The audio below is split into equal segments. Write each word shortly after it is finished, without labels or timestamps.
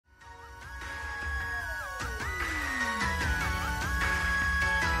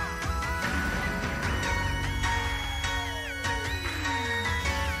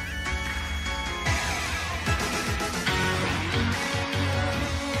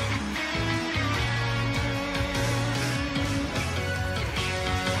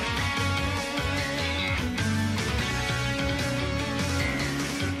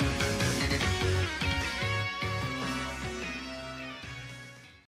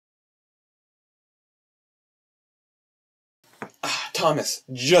Thomas,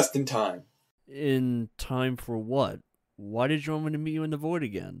 just in time. In time for what? Why did you want me to meet you in the void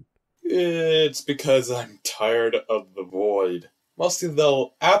again? It's because I'm tired of the void. Mostly the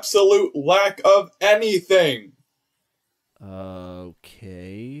absolute lack of anything.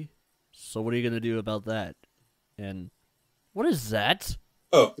 Okay. So what are you gonna do about that? And what is that?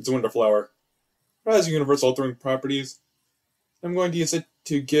 Oh, it's a wonder flower. It has universal altering properties. I'm going to use it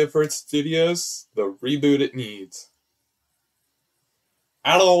to give FURRET Studios the reboot it needs.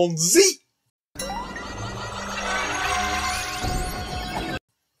 Allons-y!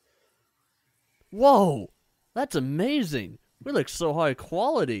 Whoa! That's amazing! We look so high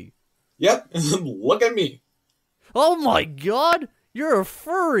quality! Yep, look at me. Oh my god! You're a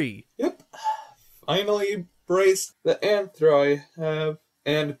furry! Yep, finally embraced the anthro I have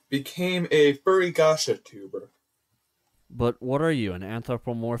and became a furry gasha tuber. But what are you, an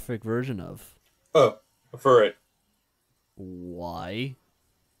anthropomorphic version of? Oh, a FURRET. Why?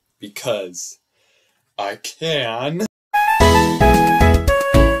 Because I can.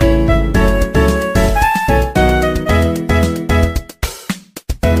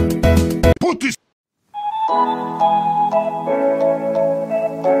 Put this.